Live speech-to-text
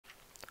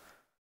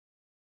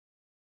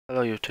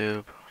Hello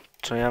YouTube.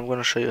 Today I'm going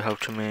to show you how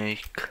to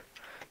make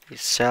a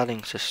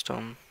selling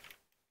system.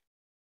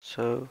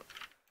 So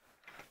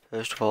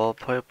first of all,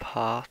 put a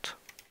part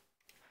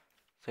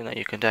so that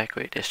you can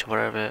decorate this to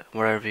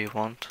wherever you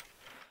want.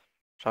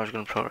 So I'm just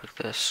going to put it like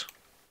this.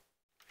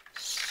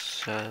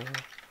 Sell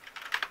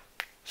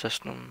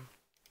system.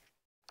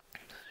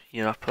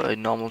 You have to put a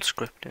normal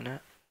script in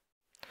it.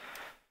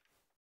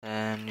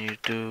 Then you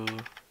do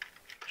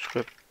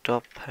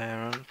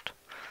script.parent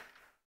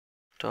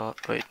dot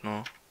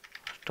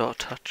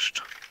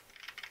touched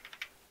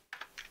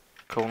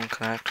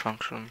connect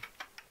function.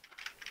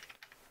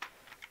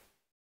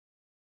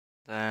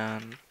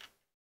 Then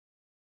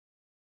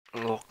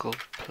local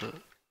player,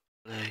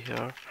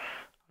 I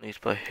need to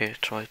put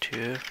hit right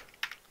here.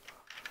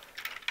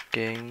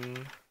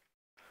 Game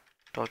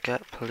dot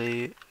get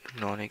play.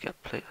 No, I need to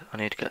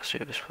get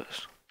service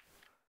first.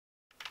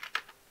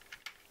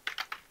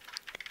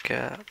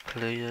 Get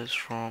players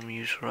from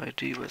user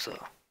ID. Where's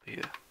that?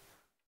 Here.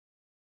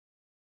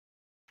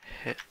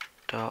 Hit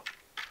dot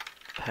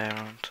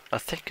parent. I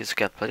think it's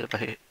get player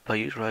by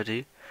user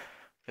ID.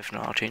 If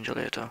not, I'll change it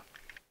later.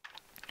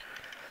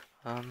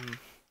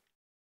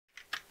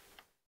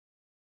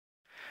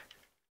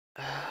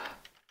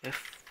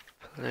 If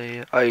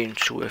player, I ain't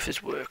sure if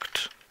it's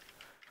worked.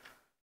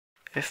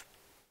 If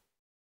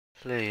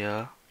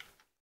player,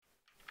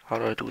 how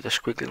do I do the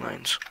squiggly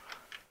lines?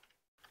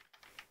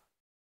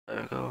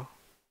 There we go.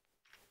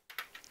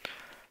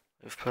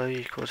 If player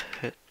equals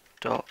hit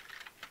dot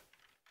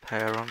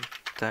parent,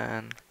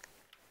 then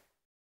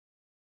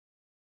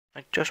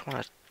I just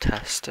want to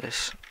test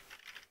this.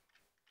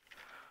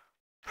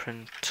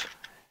 Print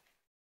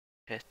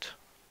hit.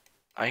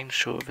 I ain't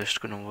sure if it's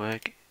gonna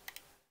work. It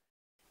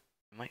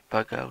might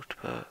bug out,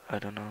 but I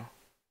don't know.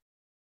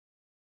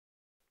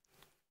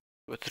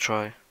 Worth a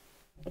try.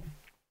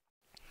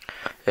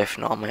 If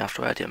not, I might have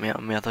to edit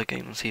my other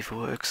game and see if it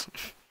works.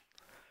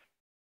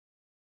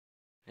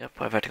 Yep,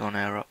 I've already got an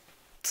error.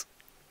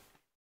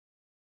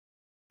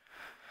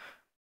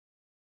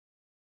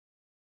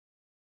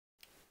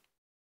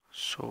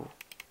 So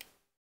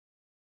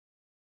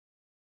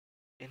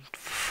in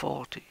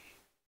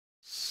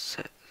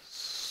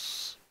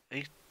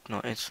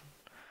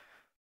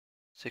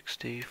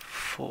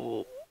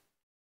 64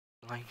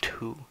 line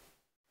 2.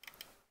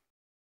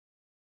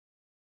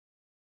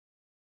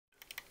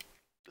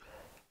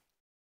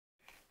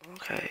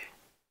 Okay,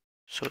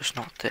 so it's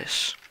not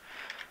this.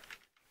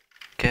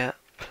 Get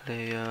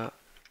player.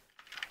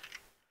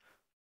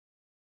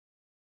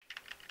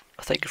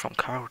 I think it's from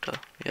character.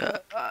 Yeah,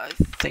 I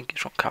think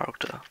it's from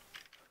character.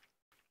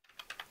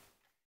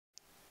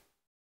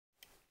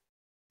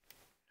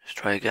 Let's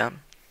try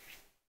again.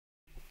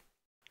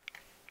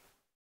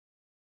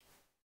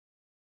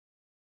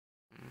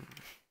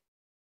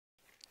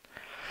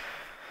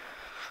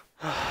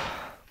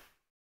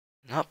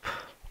 Nope.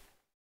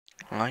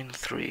 Line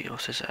 3,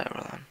 what's this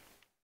error then?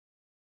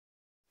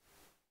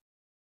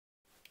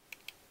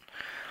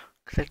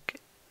 Click.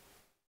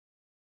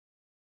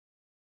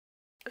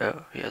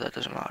 Oh, yeah, that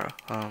doesn't matter.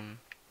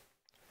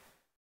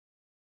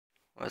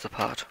 Where's the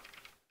part?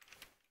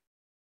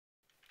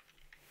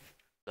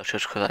 That's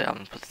just because I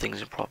haven't put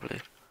things in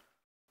properly.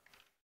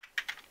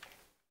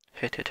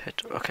 Hit.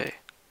 Okay.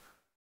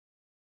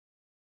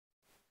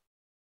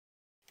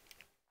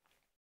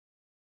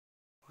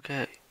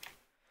 Okay.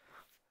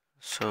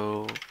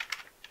 So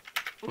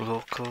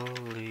local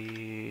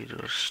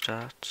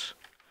leaderstats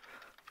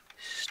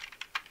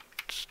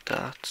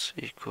stats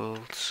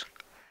equals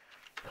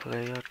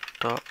player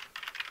dot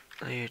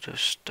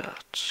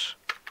leaderstats.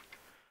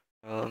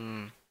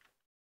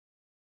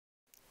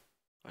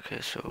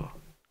 Okay, so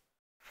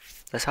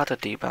let's add a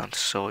debounce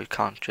so we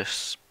can't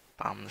just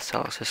spam the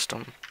seller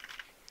system.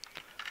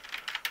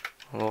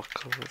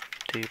 Local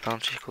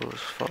debounce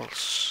equals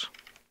false.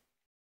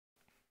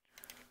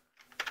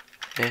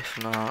 If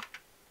not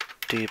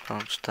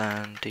debounce,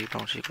 then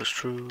debounce equals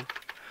true.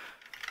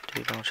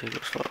 Debounce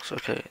equals false.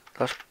 Okay,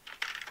 let's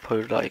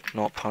put like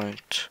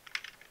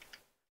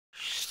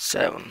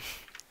 0.7.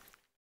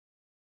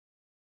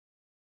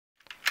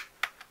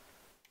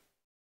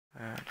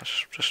 And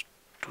let's just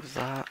do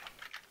that.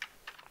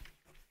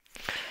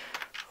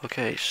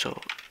 Okay,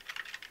 so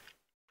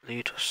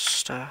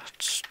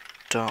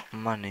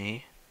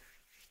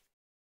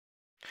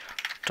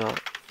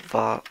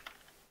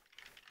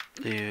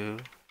leaderstats.Money.Value.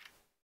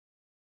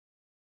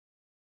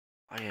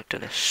 I have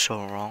done this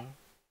so wrong.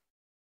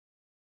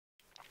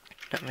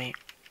 Let me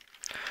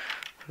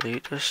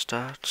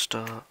leaderstats.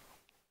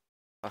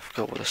 I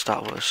forgot what the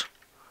stat was.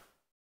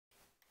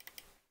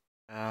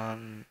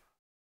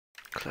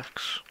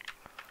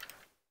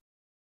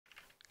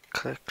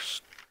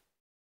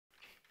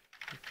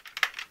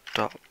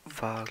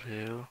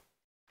 Clicks.Value.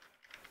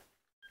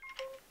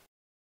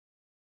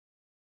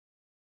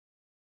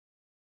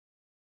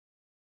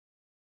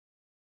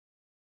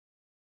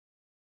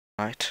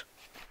 Right.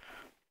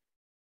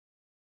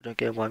 I don't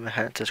get why my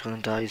headset's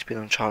gonna die. He's been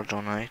on charge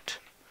all night.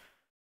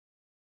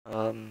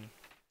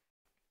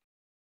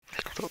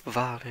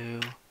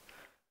 Value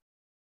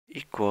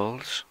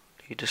equals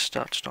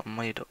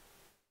leaderstats.Money.Value.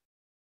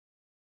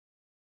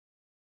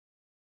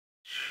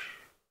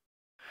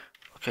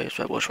 Okay,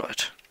 so I was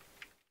right.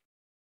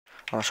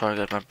 I'm sorry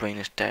guys, my brain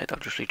is dead.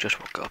 I've just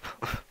woke up.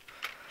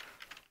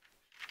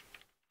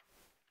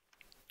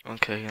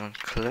 Okay, on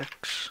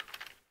clicks.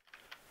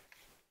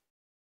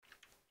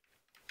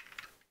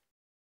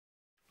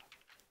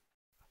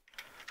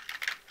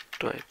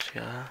 Right,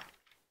 yeah.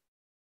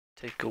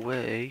 Take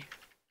away.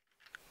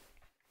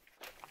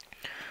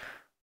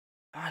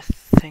 I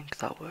think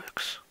that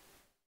works.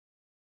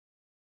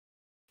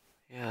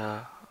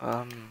 Yeah,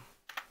 let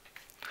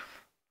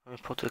me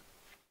put the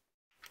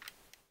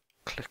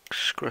click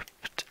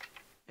script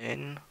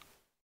in.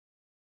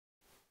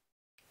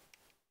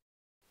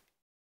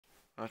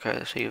 Okay,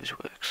 let's see if this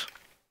works.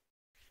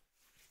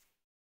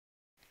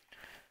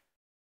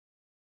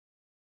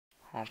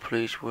 Oh,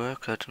 please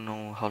work. I don't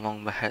know how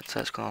long the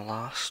headset's gonna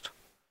last.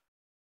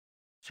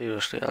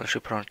 Seriously, I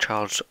should put on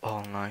charge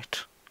all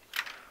night.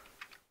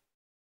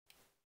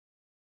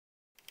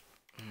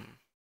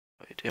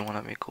 Wait, didn't want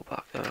to let me go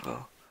back. There we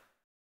go.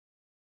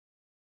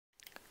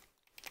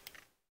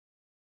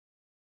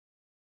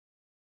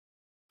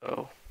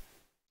 Oh.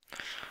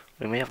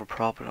 We may have a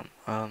problem.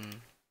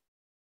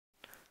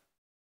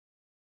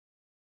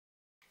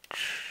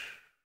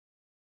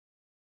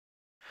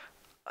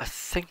 I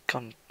think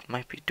I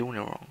might be doing it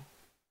wrong.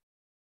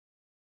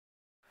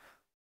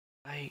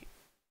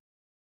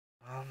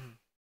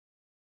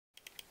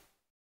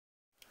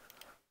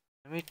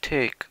 Let me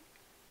take.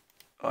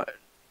 Alright.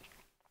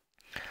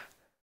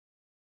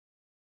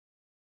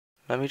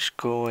 Let me just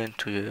go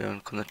into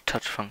the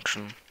touch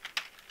function.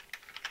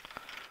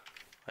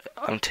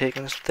 I'm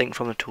taking this thing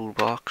from the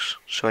toolbox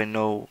so I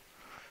know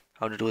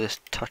how to do this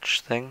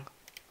touch thing.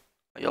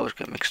 I always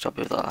get mixed up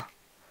with that.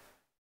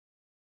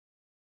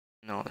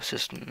 No, this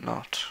is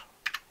not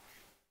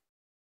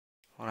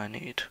what I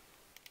need.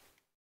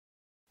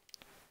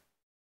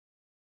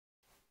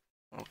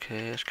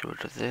 Okay, let's get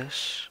rid of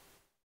this.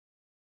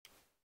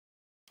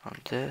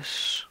 And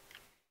this.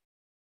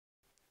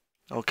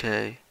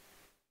 Okay.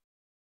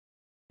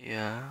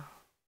 Yeah.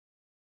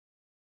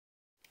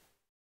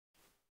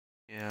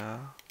 Yeah.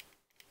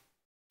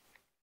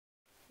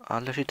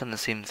 I've literally done the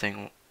same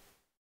thing.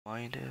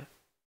 Why did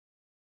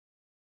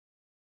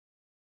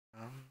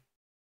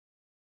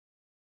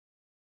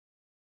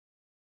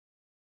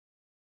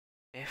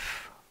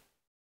if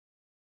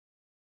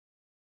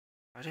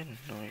I didn't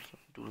know you can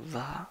do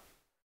that.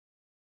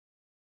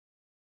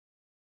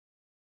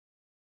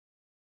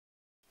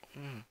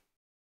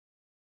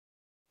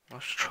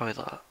 Let's try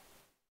that.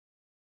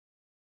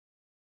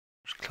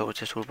 Just close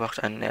the toolbox.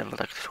 I never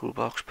like the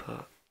toolbox,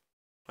 but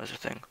where's the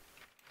thing?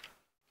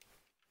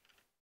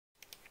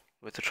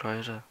 With the try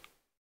it.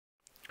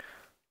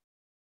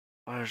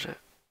 Where is it?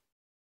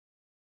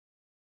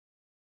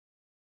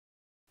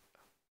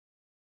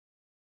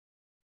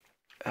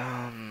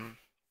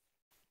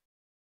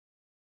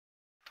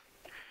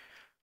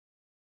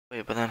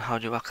 Wait, but then how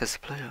do you access the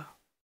player?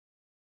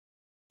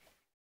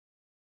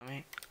 I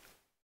mean,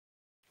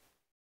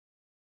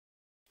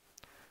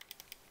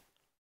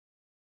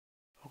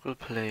 local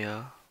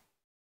player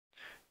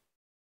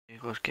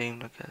equals game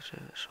to get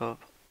it. So,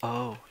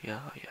 oh,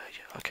 yeah,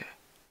 okay.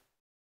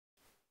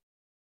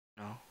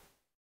 No.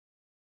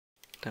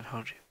 Then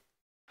how do you?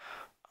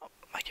 Oh,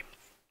 my game.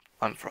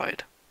 I'm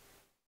fried.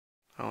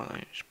 Oh,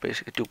 it's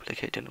basically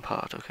duplicating the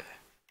part, okay.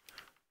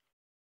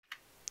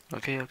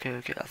 Okay, I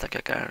think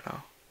I got it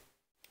now.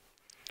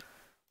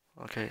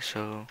 Okay,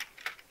 so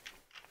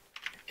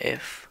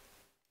if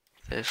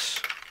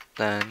this,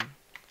 then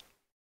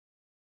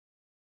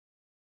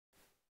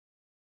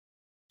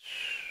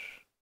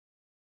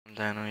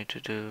I need to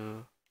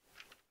do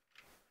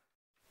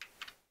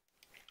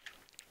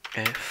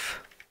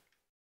if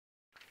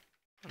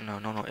no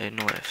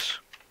ifs.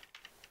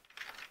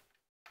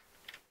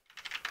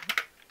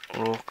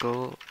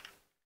 Local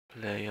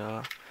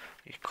player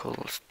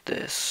equals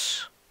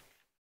this,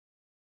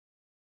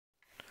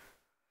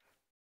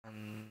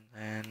 and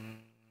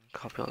then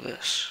copy all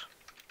this.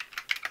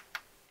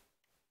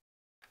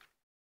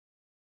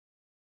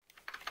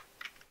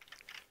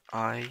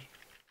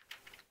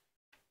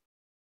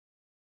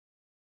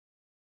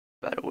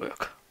 Better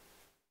work.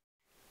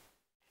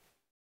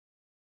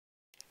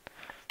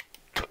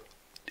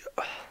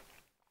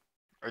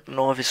 I don't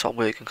know if it's not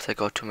working because I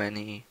got too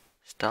many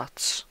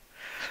stats.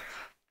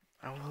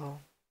 I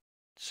will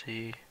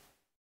see,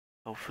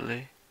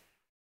 hopefully.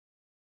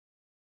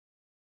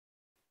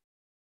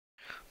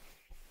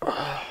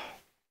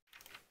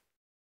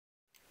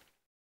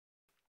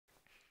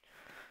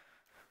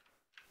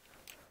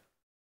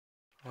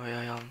 Where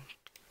I am,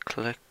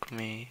 click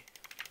me.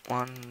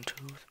 1,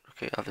 2,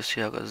 okay,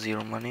 obviously I got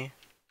 0 money.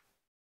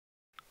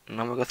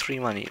 Now I got 3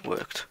 money, it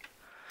worked.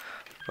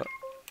 But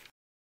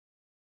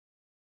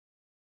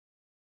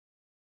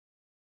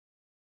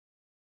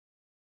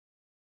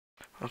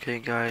okay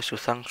guys, so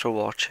thanks for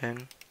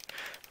watching.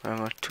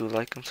 Remember to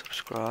like and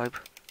subscribe.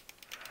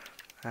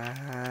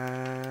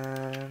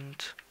 And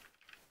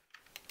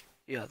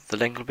yeah, the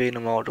link will be in the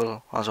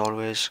model as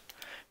always.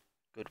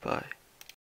 Goodbye.